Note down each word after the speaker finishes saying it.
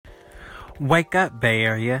Wake up, Bay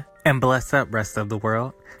Area, and bless up, rest of the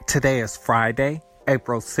world. Today is Friday,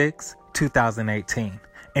 April 6, 2018,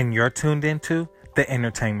 and you're tuned into the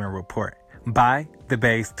Entertainment Report by The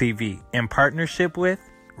Bays TV in partnership with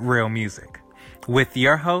Real Music. With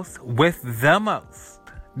your host, with the most,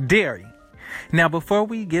 Derry. Now, before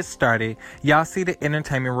we get started, y'all see the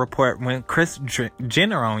Entertainment Report when Kris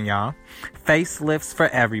Jenner on y'all. Facelifts for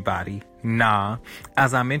everybody. Nah,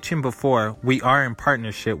 as I mentioned before, we are in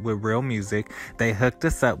partnership with Real Music. They hooked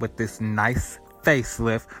us up with this nice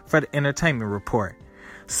facelift for the Entertainment Report.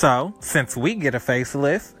 So, since we get a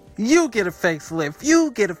facelift, you get a facelift,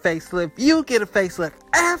 you get a facelift, you get a facelift.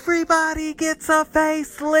 Everybody gets a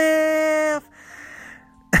facelift.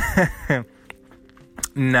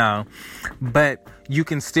 No, but you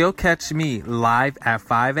can still catch me live at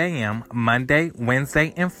 5 a.m. Monday,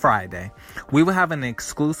 Wednesday, and Friday. We will have an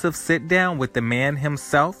exclusive sit down with the man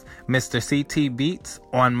himself, Mr. CT Beats,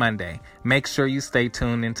 on Monday. Make sure you stay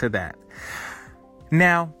tuned into that.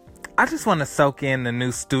 Now, I just want to soak in the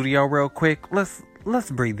new studio real quick. Let's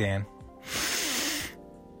breathe in.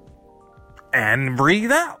 And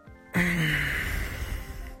breathe out.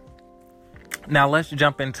 Now let's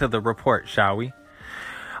jump into the report, shall we?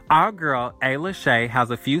 Our girl, Ayla Shay,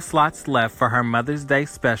 has a few slots left for her Mother's Day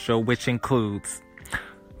special, which includes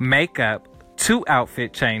makeup, 2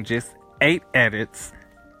 outfit changes, 8 edits.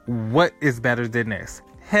 What is better than this?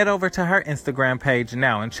 Head over to her Instagram page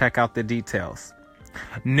now and check out the details.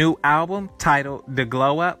 New album titled The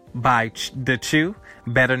Glow Up by The Chew,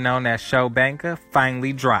 better known as Showbanka,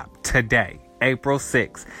 finally dropped today, April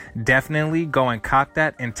 6th. Definitely go and cop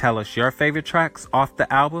that and tell us your favorite tracks off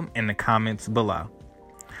the album in the comments below.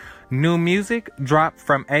 New music dropped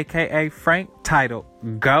from AKA Frank titled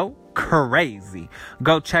Go Crazy.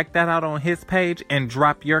 Go check that out on his page and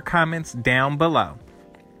drop your comments down below.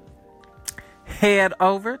 Head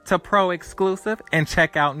over to Pro Exclusive and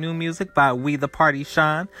check out new music by We The Party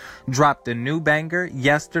Sean. Dropped a new banger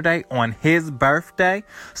yesterday on his birthday.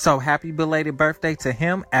 So happy belated birthday to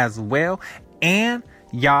him as well. And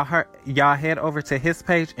y'all head over to his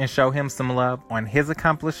page and show him some love on his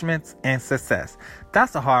accomplishments and success.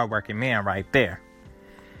 That's a hard-working man right there.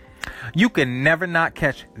 You can never not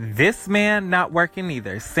catch this man not working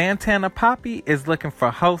either. Santana Poppy is looking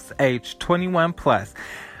for hosts age 21 plus.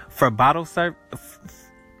 For bottle serve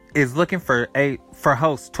is looking for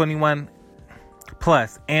hosts 21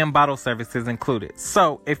 plus and bottle services included.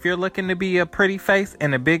 So if you're looking to be a pretty face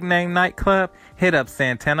in a big name nightclub, hit up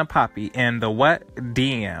Santana Poppy in the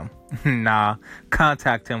DM. Nah,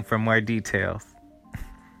 contact him for more details.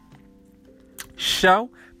 Show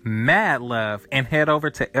mad love and head over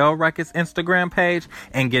to L Ruckus Instagram page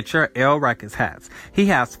and get your L Ruckus hats. He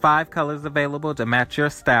has 5 colors available to match your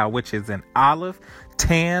style, which is an olive,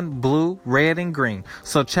 tan, blue, red, and green.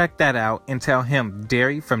 So check that out and tell him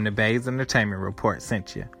Derry from the Bays Entertainment Report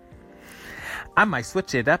sent you. I might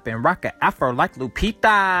switch it up and rock an afro like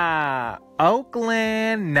Lupita.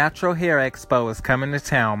 Oakland Natural Hair Expo is coming to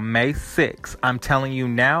town May 6th. I'm telling you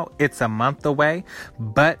now, it's a month away,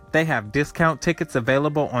 but they have discount tickets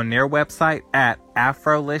available on their website at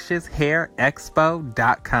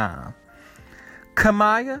afrolicioushairexpo.com.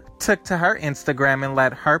 Kamaya took to her Instagram and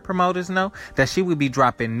let her promoters know that she will be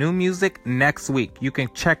dropping new music next week. You can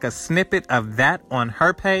check a snippet of that on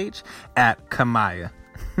her page at Kamaya.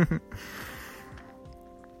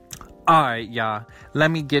 Alright, y'all. Let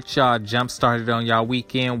me get y'all jump started on y'all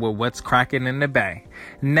weekend with what's cracking in the Bay.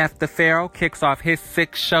 Nefta Pharaoh kicks off his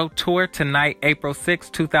 6-show tour tonight, April 6,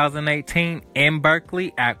 2018, in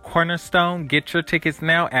Berkeley at Cornerstone. Get your tickets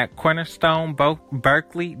now at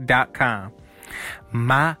cornerstoneberkeley.com.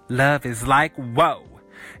 My love is like, whoa.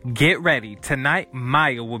 Get ready. Tonight,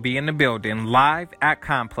 Maya will be in the building live at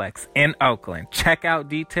Complex in Oakland. Check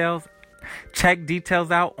details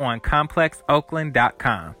out on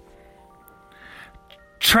complexoakland.com.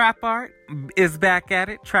 Trap Art is back at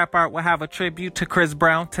it. Trap Art will have a tribute to Chris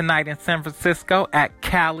Brown tonight in San Francisco at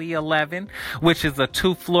Cali 11, which is a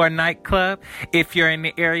 2-floor nightclub. If you're in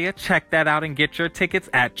the area, check that out and get your tickets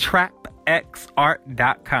at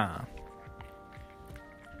trapxart.com.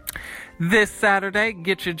 This Saturday,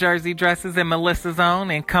 get your jersey dresses in Melissa's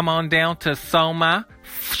Own and come on down to Soma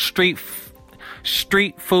Street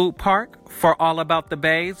Food Park for All About the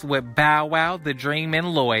Bays with Bow Wow, The Dream,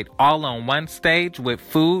 and Lloyd, all on one stage with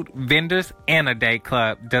food, vendors, and a day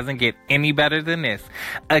club. Doesn't get any better than this.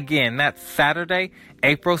 Again, that's Saturday,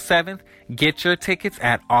 April 7th. Get your tickets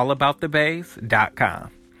at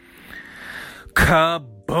allaboutthebays.com.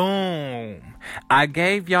 Kaboom! I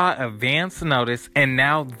gave y'all advance notice, and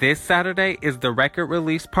now this Saturday is the record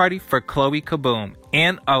release party for Chloe Kaboom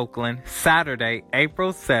in Oakland, Saturday,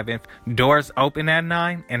 April 7th. Doors open at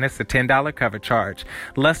 9, and it's a $10 cover charge.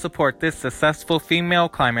 Let's support this successful female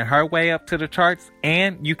climbing her way up to the charts,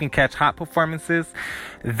 and you can catch hot performances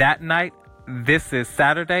that night. This is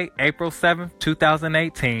Saturday, April 7th,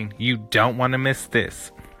 2018. You don't want to miss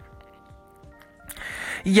this.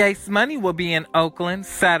 Yates Money will be in Oakland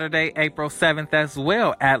Saturday, April 7th as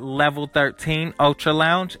well at Level 13 Ultra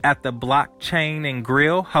Lounge at the Blockchain and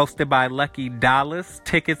Grill, hosted by Lucky Dallas.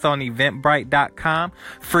 Tickets on Eventbrite.com,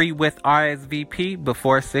 free with RSVP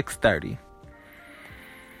before 6:30.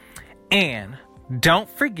 And don't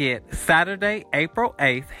forget, Saturday, April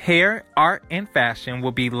 8th, Hair, Art, and Fashion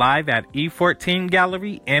will be live at E14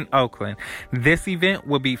 Gallery in Oakland. This event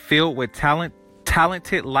will be filled with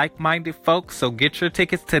talented, like-minded folks, so get your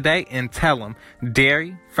tickets today and tell them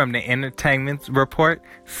Derry from the Entertainment Report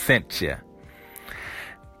sent you.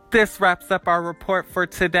 This wraps up our report for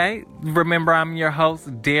today. Remember, I'm your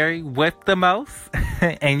host, Derry with the most,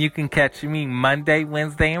 and you can catch me Monday,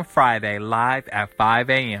 Wednesday, and Friday live at 5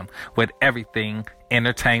 a.m. with everything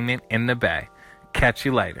entertainment in the Bay. Catch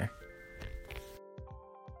you later.